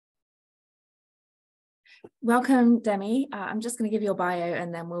Welcome, Demi. I'm just going to give you a bio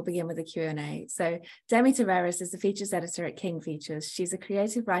and then we'll begin with the Q&A. So Demi Taveras is the features editor at King Features. She's a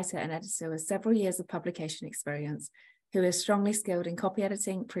creative writer and editor with several years of publication experience who is strongly skilled in copy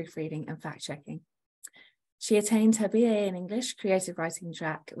editing, proofreading, and fact-checking. She attained her BA in English creative writing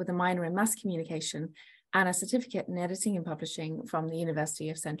track with a minor in mass communication and a certificate in editing and publishing from the University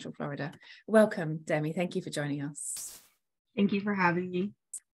of Central Florida. Welcome, Demi. Thank you for joining us. Thank you for having me.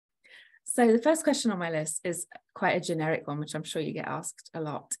 So the first question on my list is quite a generic one, which I'm sure you get asked a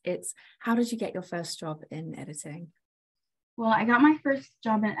lot. It's, how did you get your first job in editing? Well, I got my first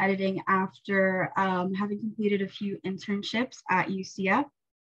job in editing after having completed a few internships at UCF.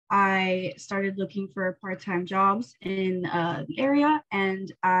 I started looking for part-time jobs in the area,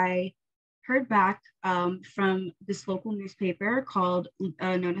 and I heard back from this local newspaper called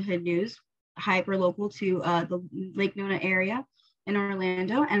Nona Hood News, hyper local to the Lake Nona area in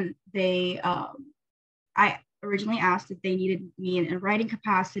Orlando, and I originally asked if they needed me in a writing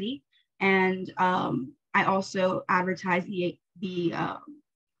capacity, and I also advertised that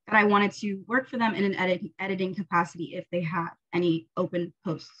I wanted to work for them in an editing capacity if they had any open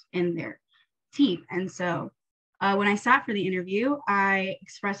posts in their team. And so when I sat for the interview, I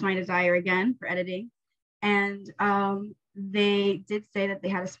expressed my desire again for editing, and they did say that they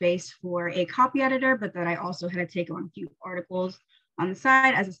had a space for a copy editor, but that I also had to take on a few articles on the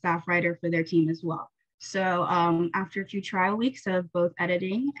side as a staff writer for their team as well. So after a few trial weeks of both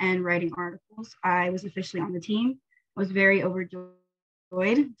editing and writing articles, I was officially on the team. I was very overjoyed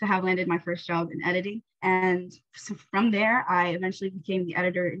to have landed my first job in editing. And so from there, I eventually became the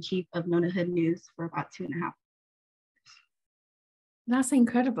editor-in-chief of Nona Hood News for about 2.5 years. That's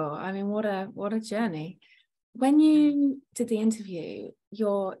incredible. I mean, what a journey. When you did the interview,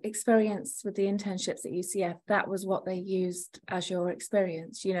 your experience with the internships at UCF, that was what they used as your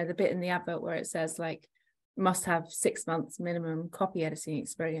experience. You know, the bit in the advert where it says like, must have 6 months minimum copy editing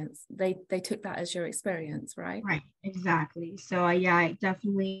experience. They took that as your experience, right? Right, exactly. So yeah, I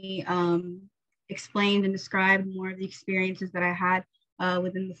definitely explained and described more of the experiences that I had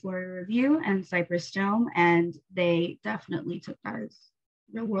within the Florida Review and Cypress Dome, and they definitely took that as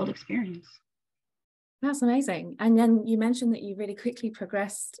real world experience. That's amazing. And then you mentioned that you really quickly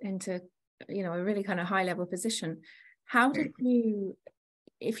progressed into, you know, a really kind of high level position. How did you,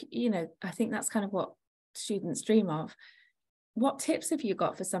 if, you know, I think that's kind of what students dream of. What tips have you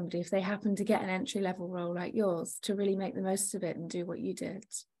got for somebody if they happen to get an entry level role like yours to really make the most of it and do what you did?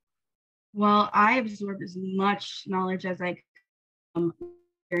 Well, I absorbed as much knowledge as I could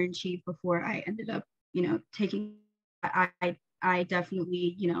in chief before I ended up, you know, taking, I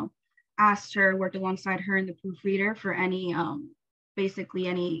definitely, you know, asked her, worked alongside her in the proofreader for any, basically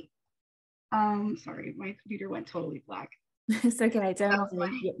any, sorry, my computer went totally black. It's okay, don't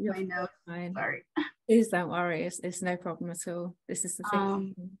worry. You're fine. Sorry. Please don't worry, it's no problem at all. This is the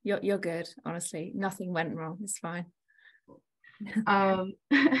thing. You're good, honestly. Nothing went wrong, it's fine.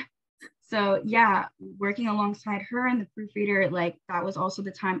 So yeah, working alongside her and the proofreader, like that was also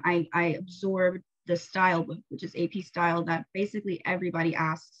the time I absorbed the style book, which is AP style, that basically everybody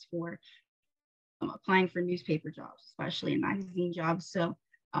asks for applying for newspaper jobs, especially in magazine jobs. So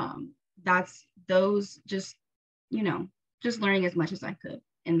that's those, just, you know, just learning as much as I could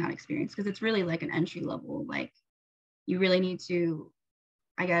in that experience, because it's really like an entry level, like you really need to,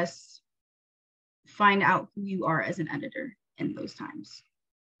 I guess, find out who you are as an editor in those times.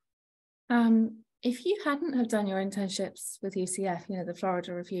 If you hadn't have done your internships with UCF, you know, the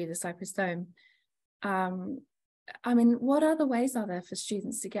Florida Review, the Cypress Dome, I mean, what other ways are there for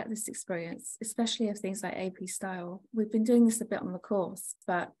students to get this experience, especially of things like AP style? We've been doing this a bit on the course,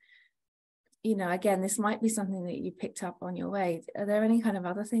 but, you know, again, this might be something that you picked up on your way. Are there any kind of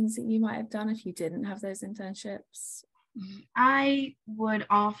other things that you might have done if you didn't have those internships? I would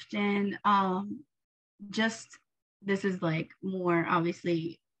often this is like more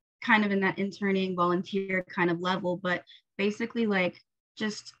obviously kind of in that interning volunteer kind of level, but basically like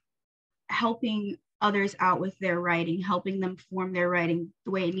just helping others out with their writing, helping them form their writing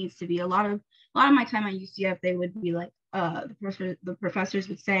the way it needs to be. A lot of my time at UCF, they would be like, the professors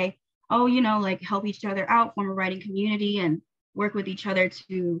would say, oh, you know, like help each other out, form a writing community and work with each other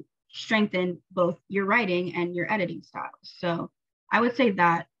to strengthen both your writing and your editing styles. So I would say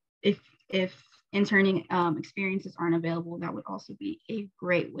that if interning experiences aren't available, that would also be a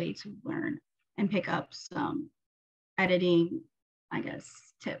great way to learn and pick up some editing, I guess,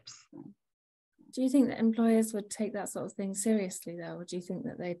 tips. Do you think that employers would take that sort of thing seriously though, or do you think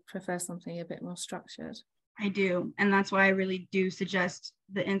that they'd prefer something a bit more structured? I do, and that's why I really do suggest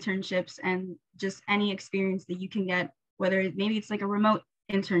the internships and just any experience that you can get, whether maybe it's like a remote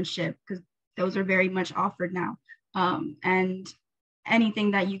internship, because those are very much offered now. And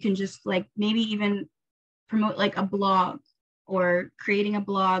anything that you can just like maybe even promote, like a blog or creating a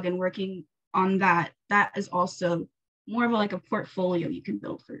blog and working on that, that is also more of like a portfolio you can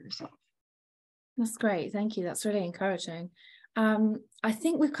build for yourself. That's great. Thank you. That's really encouraging. I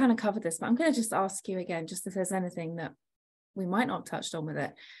think we've kind of covered this, but I'm going to just ask you again, just if there's anything that we might not have touched on with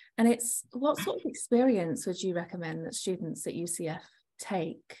it. And it's, what sort of experience would you recommend that students at UCF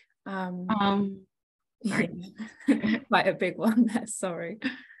take? Sorry. Quite a big one there, sorry.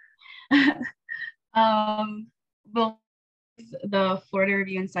 Well, the Florida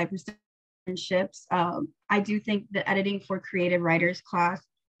Review and Cypress internships, I do think the editing for creative writers class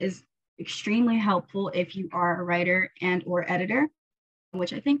is extremely helpful if you are a writer and or editor,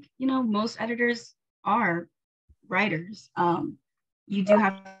 which I think, you know, most editors are writers. You do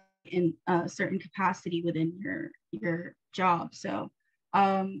have in a certain capacity within your job. So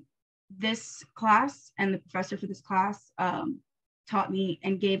this class and the professor for this class taught me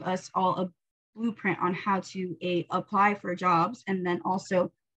and gave us all a blueprint on how to apply for jobs and then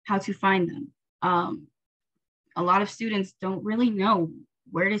also how to find them. A lot of students don't really know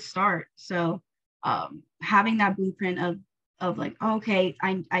where to start. So having that blueprint of like, oh, okay,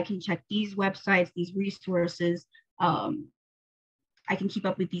 I can check these websites, these resources. I can keep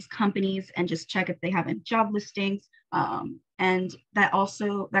up with these companies and just check if they have any job listings. And that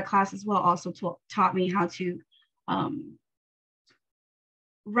class as well also taught me how to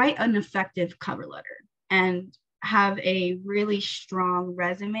write an effective cover letter and have a really strong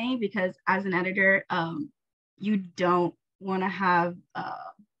resume, because as an editor, you don't want to have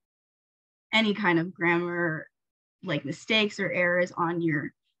any kind of grammar like mistakes or errors on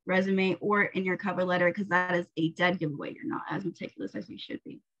your resume or in your cover letter, because that is a dead giveaway. You're not as meticulous as you should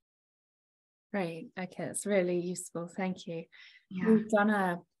be. Great. Okay, that's really useful. Thank you. Yeah. We've done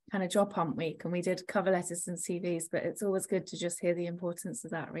a kind of job hunt week and we did cover letters and CVs, but it's always good to just hear the importance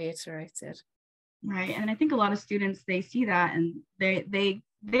of that reiterated. Right. And I think a lot of students, they see that and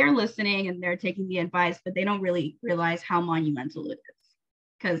they're listening and they're taking the advice, but they don't really realize how monumental it is.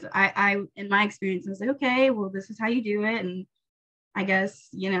 Because I in my experience, I was like, okay, well, this is how you do it. And I guess,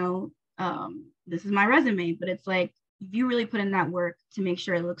 you know, this is my resume, but it's like, if you really put in that work to make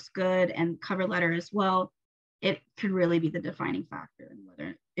sure it looks good and cover letter as well, it could really be the defining factor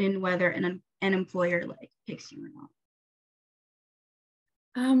in whether an employer like picks you or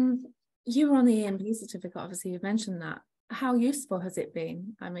not. You were on the EMB certificate, obviously you've mentioned that. How useful has it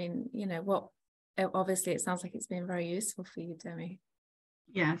been? I mean, you know, obviously it sounds like it's been very useful for you, Demi.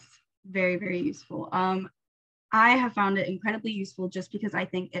 Yes, very, very useful. I have found it incredibly useful just because I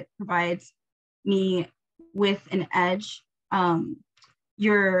think it provides me with an edge.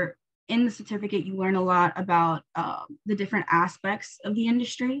 You're in the certificate, you learn a lot about the different aspects of the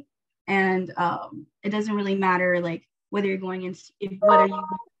industry, and it doesn't really matter like whether you're going into whether you want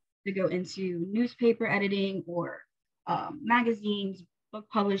to go into newspaper editing or magazines, book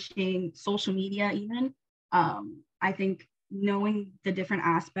publishing, social media even. I think knowing the different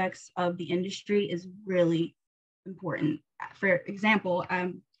aspects of the industry is really important. For example,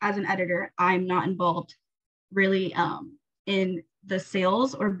 as an editor, I'm not involved really in the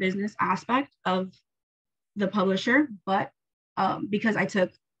sales or business aspect of the publisher, but because I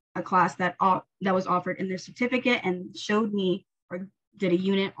took a class that was offered in their certificate and showed me or did a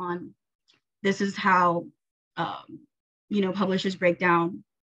unit on this is how you know, publishers break down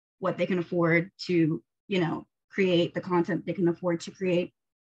what they can afford to, you know, create the content they can afford to create.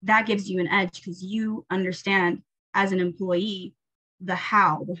 That gives you an edge because you understand as an employee the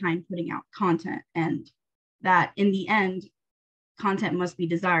how behind putting out content, and that in the end, content must be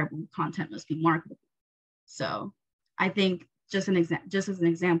desirable, content must be marketable. So I think just as an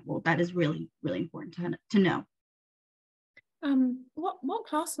example, that is really, really important to know. What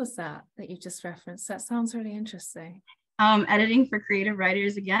class was that you just referenced? That sounds really interesting. Editing for creative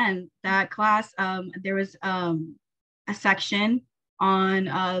writers. Again, that class, there was a section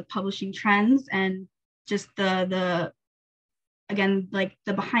on publishing trends and just the again, like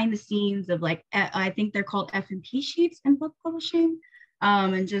the behind the scenes of like, I think they're called F&P sheets in book publishing,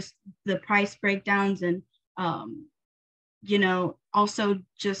 and just the price breakdowns and, you know, also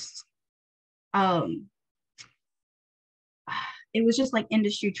just, it was just like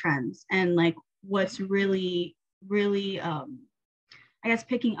industry trends and like what's really, really, I guess,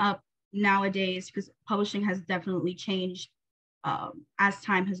 picking up nowadays, because publishing has definitely changed as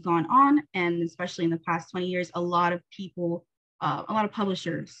time has gone on. And especially in the past 20 years, a lot of people, a lot of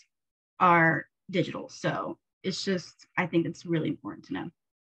publishers are digital. So it's just, I think it's really important to know.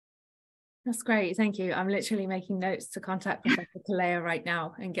 That's great. Thank you. I'm literally making notes to contact Professor Kalea right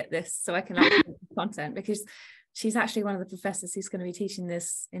now and get this so I can upload the content, because she's actually one of the professors who's going to be teaching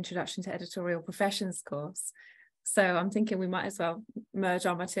this Introduction to Editorial Professions course. So I'm thinking we might as well merge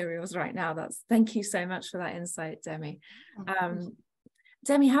our materials right now. Thank you so much for that insight, Demi.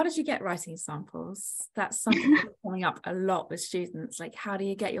 Demi, how did you get writing samples? That's something that's coming up a lot with students. Like, how do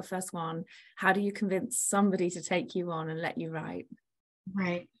you get your first one? How do you convince somebody to take you on and let you write?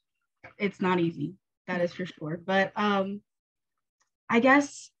 Right. It's not easy, that is for sure. But I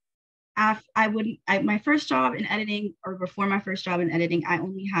guess my first job in editing, or before my first job in editing, I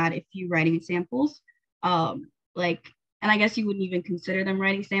only had a few writing samples. And I guess you wouldn't even consider them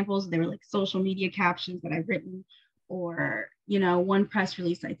writing samples. They were like social media captions that I've written, or, one press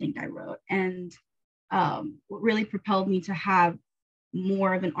release I think I wrote. And what really propelled me to have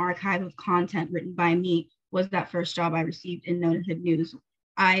more of an archive of content written by me was that first job I received in Nonahood News.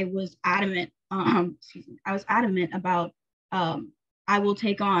 I was adamant about I will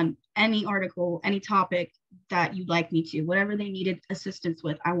take on any article, any topic that you'd like me to, whatever they needed assistance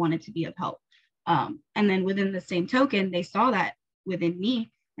with, I wanted to be of help. And then within the same token, they saw that within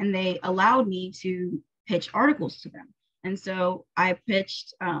me, and they allowed me to pitch articles to them. And so I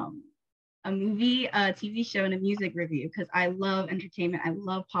pitched a movie, a TV show, and a music review, because I love entertainment. I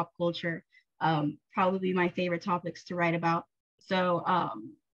love pop culture, probably my favorite topics to write about. So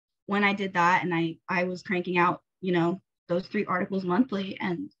when I did that, and I was cranking out, those 3 articles monthly,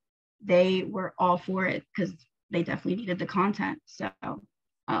 and they were all for it because they definitely needed the content. So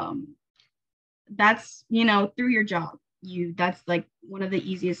that's, through your job, that's like one of the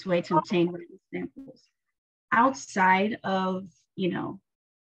easiest way to obtain written samples. Outside of,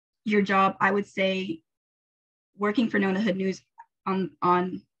 your job, I would say working for Nonahood News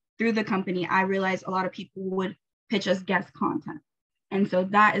on through the company, I realized a lot of people would pitch us guest content. And so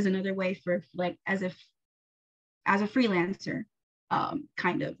that is another way for, like, as a freelancer,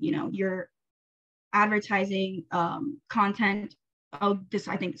 kind of, you're advertising content. Oh,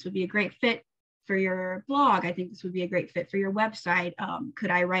 I think this would be a great fit for your blog. I think this would be a great fit for your website. Could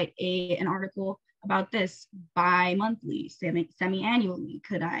I write an article about this bi-monthly, semi-annually?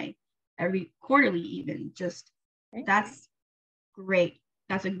 Could I every quarterly even? Just, that's great.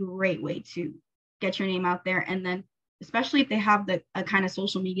 That's a great way to get your name out there. And then especially if they have a kind of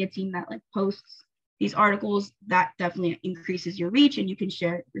social media team that like posts these articles, that definitely increases your reach, and you can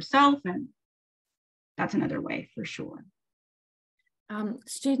share it yourself. And that's another way for sure.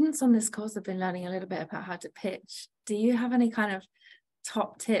 Students on this course have been learning a little bit about how to pitch. Do you have any kind of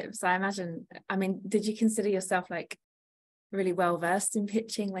top tips? I mean, did you consider yourself like really well versed in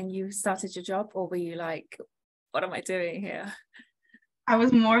pitching when you started your job, or were you like, what am I doing here? I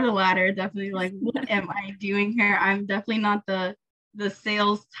was more the latter, definitely like, what am I doing here? I'm definitely not the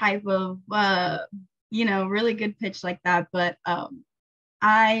sales type of really good pitch like that. But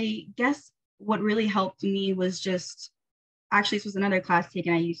I guess what really helped me was just, actually, this was another class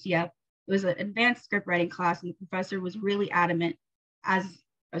taken at UCF. It was an advanced script writing class, and the professor was really adamant, as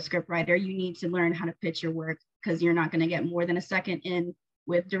a script writer, you need to learn how to pitch your work, because you're not going to get more than a second in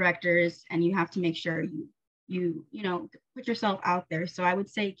with directors, and you have to make sure you put yourself out there. So I would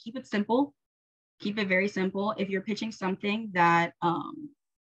say keep it simple, keep it very simple. If you're pitching something that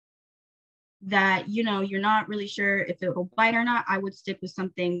you're not really sure if it will bite or not, I would stick with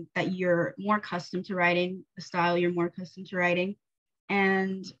something that you're more accustomed to writing, the style you're more accustomed to writing,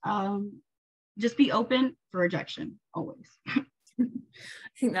 and just be open for rejection always.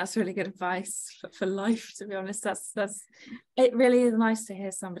 I think that's really good advice for life, to be honest. That's it. Really is nice to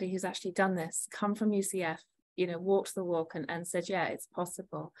hear somebody who's actually done this, come from UCF, walked the walk and said, yeah, it's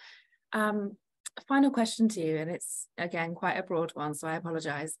possible. Final question to you, and it's again quite a broad one, so I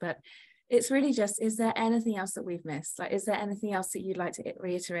apologize, but it's really just, is there anything else that we've missed? Like, is there anything else that you'd like to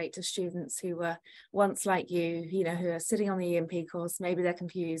reiterate to students who were once like you, who are sitting on the EMP course? Maybe they're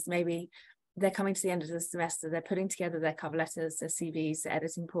confused, maybe they're coming to the end of the semester, they're putting together their cover letters, their CVs, their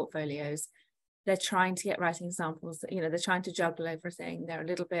editing portfolios, they're trying to get writing samples, they're trying to juggle everything, they're a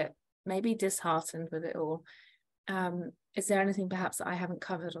little bit maybe disheartened with it all. Is there anything perhaps that I haven't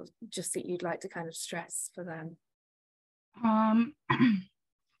covered, or just that you'd like to kind of stress for them?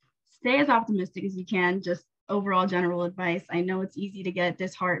 Stay as optimistic as you can, just overall general advice. I know it's easy to get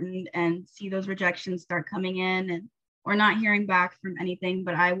disheartened and see those rejections start coming in, or not hearing back from anything,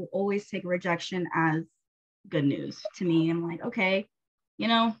 but I will always take rejection as good news to me. I'm like, okay,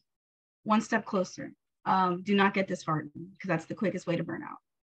 one step closer. Do not get disheartened, because that's the quickest way to burn out.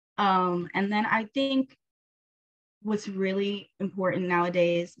 And then I think what's really important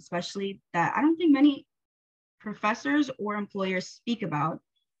nowadays, especially that I don't think many professors or employers speak about,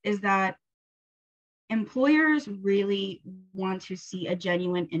 is that employers really want to see a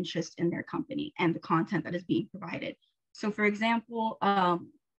genuine interest in their company and the content that is being provided. So for example,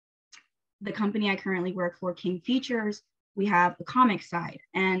 the company I currently work for, King Features, we have a comic side,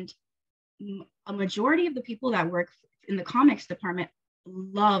 and a majority of the people that work in the comics department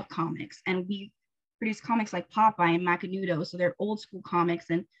love comics, and we produce comics like Popeye and Macanudo. So they're old school comics,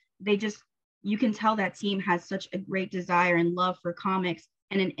 and they just, you can tell that team has such a great desire and love for comics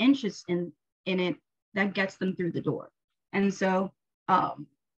and an interest in it that gets them through the door. And so,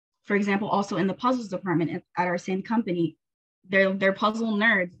 for example, also in the puzzles department at our same company, they're puzzle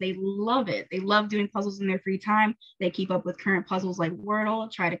nerds. They love it. They love doing puzzles in their free time. They keep up with current puzzles like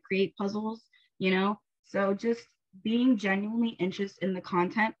Wordle, try to create puzzles, you know? So just being genuinely interested in the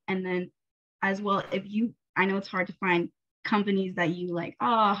content. And then as well, I know it's hard to find companies that you like,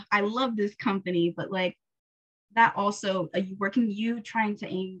 oh, I love this company, but like that also, you trying to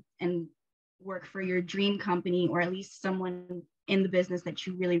aim and work for your dream company, or at least someone in the business that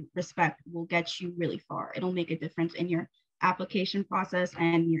you really respect, will get you really far. It'll make a difference in your application process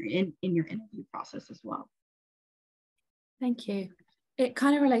and in your interview process as well. Thank you. It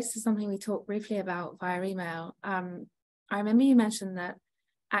kind of relates to something we talked briefly about via email. I remember you mentioned that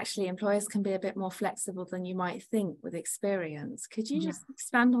actually employers can be a bit more flexible than you might think with experience. Could you just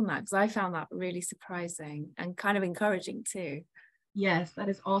expand on that? Because I found that really surprising and kind of encouraging too. Yes, that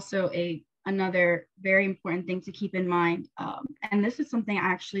is also another very important thing to keep in mind. And this is something I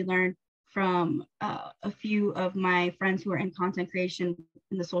actually learned from a few of my friends who are in content creation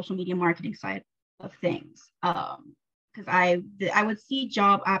in the social media marketing side of things. Because I would see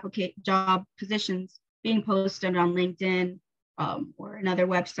job positions being posted on LinkedIn or another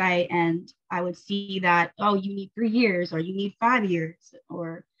website, and I would see that, oh, you need 3 years, or you need 5 years,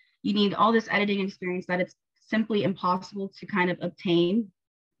 or you need all this editing experience that it's simply impossible to kind of obtain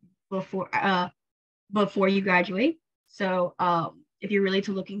before you graduate. So if you're really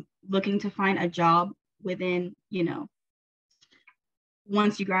looking to find a job within,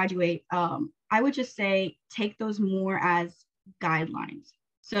 once you graduate, I would just say take those more as guidelines.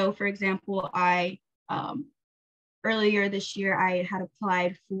 So for example, earlier this year, I had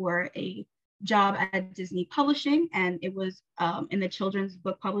applied for a job at Disney Publishing, and it was in the children's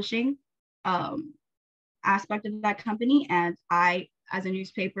book publishing aspect of that company. And I, as a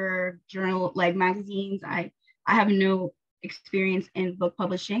newspaper, journal, like magazines, I have no experience in book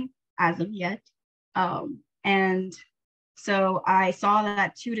publishing as of yet. And so I saw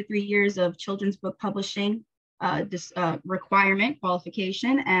that 2 to 3 years of children's book publishing this requirement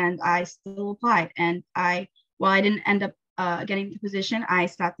qualification, and I still applied. And while I didn't end up getting the position, I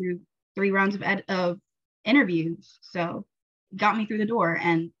sat through 3 rounds of interviews. So it got me through the door.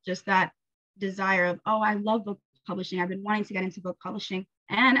 And just that desire of, oh, I love book publishing. I've been wanting to get into book publishing.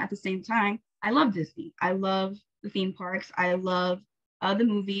 And at the same time, I love Disney. I love the theme parks. I love the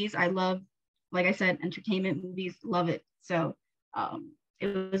movies. I love, like I said, entertainment, movies, love it. So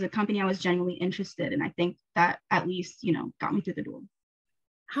it was a company I was genuinely interested in. I think that at least, got me through the door.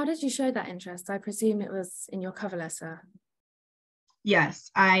 How did you show that interest? I presume it was in your cover letter.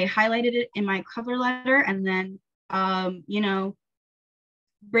 Yes, I highlighted it in my cover letter, and then,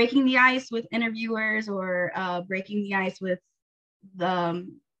 breaking the ice with interviewers, or breaking the ice with the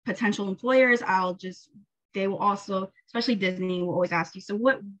potential employers, they will also, especially Disney, will always ask you, so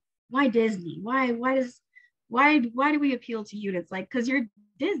why Disney? Why do we appeal to you? And it's like, because you're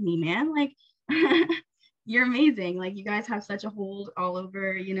Disney, man. Like, you're amazing. Like, you guys have such a hold all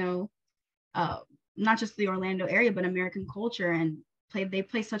over, not just the Orlando area, but American culture, and they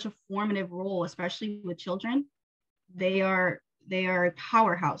play such a formative role, especially with children. They are a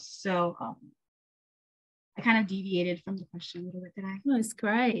powerhouse. So I kind of deviated from the question a little bit, did I? No, it's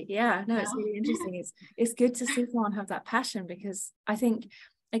great. Yeah, no, it's really interesting. It's good to see someone have that passion, because I think,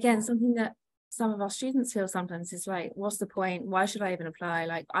 again, something that some of our students feel sometimes is like, what's the point? Why should I even apply?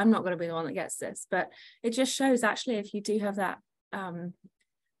 Like, I'm not going to be the one that gets this. But it just shows, actually, if you do have that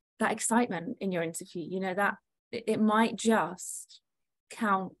that excitement in your interview, that it might just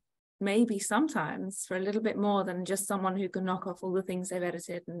count, maybe sometimes, for a little bit more than just someone who can knock off all the things they've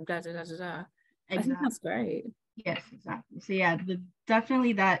edited and da da da da da. Exactly. I think that's great. Yes, exactly. So yeah,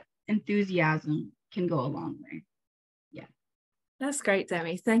 definitely that enthusiasm can go a long way. Yeah. That's great,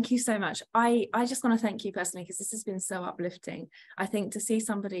 Demi. Thank you so much. I just want to thank you personally, because this has been so uplifting. I think to see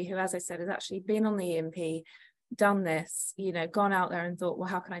somebody who, as I said, has actually been on the EMP, done this, gone out there and thought, well,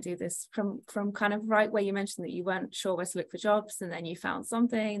 how can I do this, from kind of right where you mentioned that you weren't sure where to look for jobs, and then you found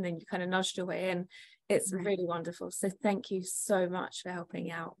something, and then you kind of nudged your way in. It's really wonderful. So thank you so much for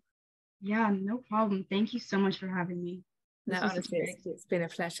helping out. Yeah, no problem. Thank you so much for having me. No, honestly, it's been a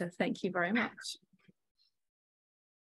pleasure. Thank you very much.